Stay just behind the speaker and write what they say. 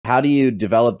how do you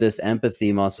develop this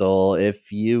empathy muscle if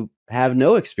you have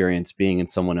no experience being in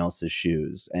someone else's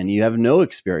shoes and you have no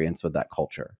experience with that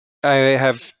culture? I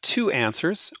have two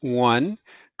answers. One,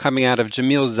 coming out of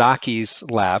Jamil Zaki's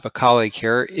lab, a colleague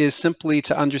here, is simply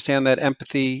to understand that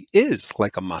empathy is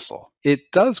like a muscle.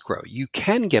 It does grow. You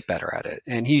can get better at it.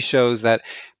 And he shows that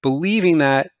believing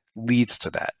that leads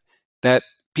to that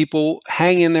people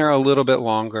hang in there a little bit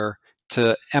longer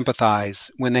to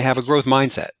empathize when they have a growth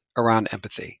mindset around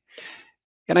empathy.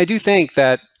 And I do think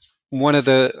that one of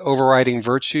the overriding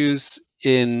virtues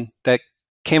in that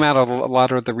came out of a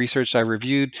lot of the research I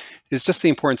reviewed is just the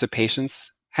importance of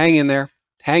patience. Hang in there,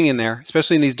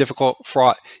 especially in these difficult,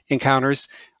 fraught encounters.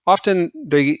 Often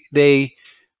they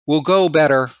will go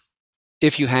better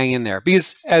if you hang in there.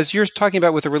 Because as you're talking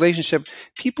about with a relationship,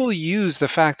 people use the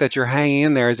fact that you're hanging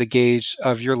in there as a gauge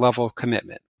of your level of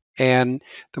commitment. And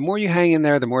the more you hang in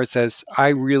there, the more it says, I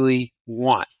really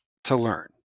want to learn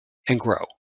and grow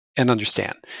and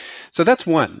understand. So that's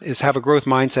one, is have a growth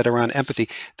mindset around empathy.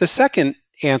 The second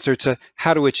answer to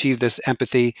how to achieve this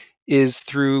empathy is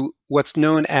through what's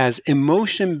known as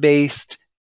emotion-based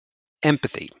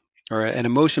empathy, or an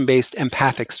emotion-based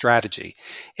empathic strategy.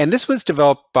 And this was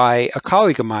developed by a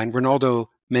colleague of mine, Ronaldo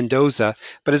Mendoza,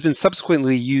 but has been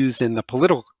subsequently used in the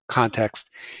political context.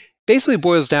 Basically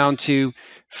boils down to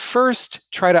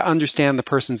first try to understand the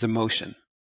person's emotion.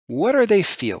 What are they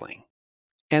feeling?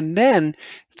 And then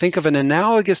think of an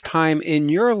analogous time in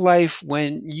your life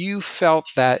when you felt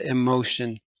that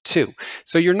emotion too.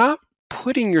 So you're not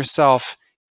putting yourself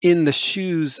in the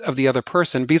shoes of the other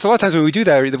person, because a lot of times when we do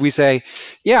that, we say,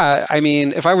 yeah, I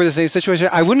mean, if I were in the same situation,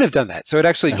 I wouldn't have done that. So it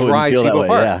actually drives people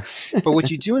apart. Yeah. But what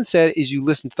you do instead is you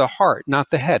listen to the heart,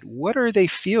 not the head. What are they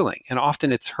feeling? And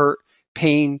often it's hurt,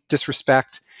 pain,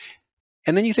 disrespect.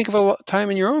 And then you think of a time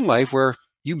in your own life where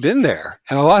you've been there.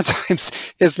 And a lot of times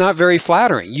it's not very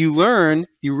flattering. You learn,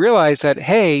 you realize that,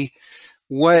 hey,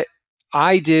 what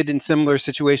I did in similar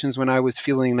situations when I was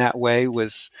feeling that way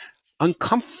was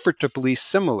uncomfortably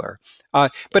similar.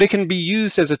 But it can be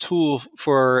used as a tool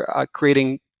for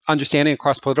creating understanding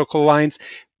across political lines.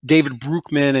 David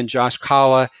Brookman and Josh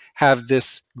Kalla have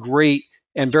this great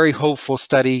and very hopeful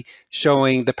study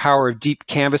showing the power of deep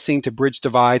canvassing to bridge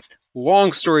divides.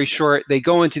 Long story short, they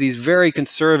go into these very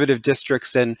conservative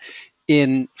districts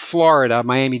in Florida,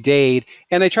 Miami-Dade,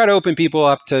 and they try to open people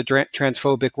up to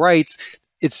transphobic rights.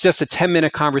 It's just a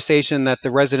 10-minute conversation that the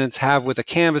residents have with a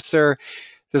canvasser.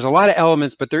 There's a lot of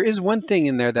elements, but there is one thing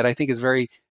in there that I think is very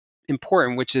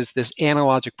important, which is this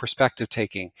analogic perspective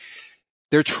taking.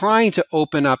 They're trying to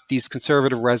open up these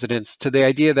conservative residents to the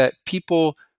idea that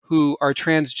people who are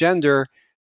transgender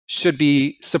should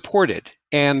be supported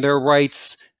and their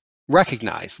rights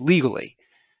recognized legally.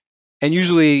 And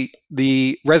usually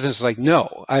the residents are like,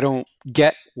 no, I don't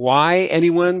get why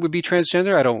anyone would be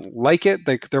transgender. I don't like it.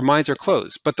 Like, their minds are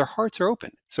closed, but their hearts are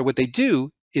open. So what they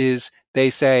do is they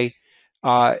say,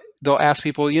 they'll ask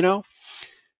people, you know,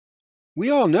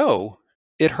 we all know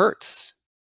it hurts.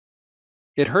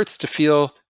 It hurts to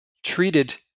feel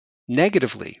treated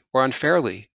negatively or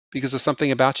unfairly because of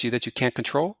something about you that you can't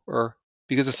control, or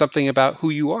because of something about who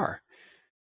you are.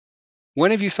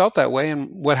 When have you felt that way, and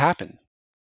what happened?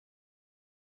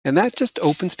 And that just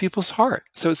opens people's heart.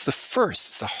 So it's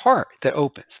the heart that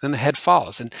opens, then the head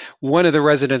follows. And one of the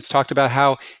residents talked about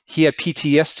how he had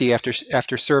PTSD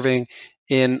after serving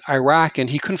in Iraq, and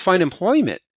he couldn't find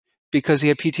employment because he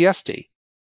had PTSD.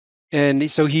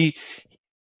 And so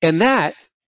that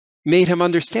made him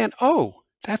understand, oh,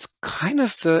 that's kind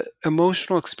of the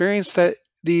emotional experience that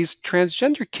these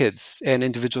transgender kids and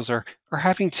individuals are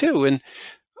having too. And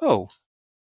oh,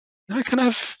 I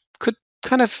could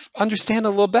kind of understand a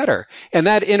little better. And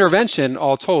that intervention,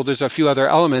 all told, there's a few other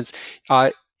elements,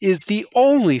 is the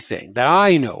only thing that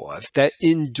I know of that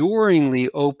enduringly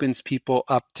opens people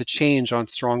up to change on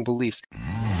strong beliefs.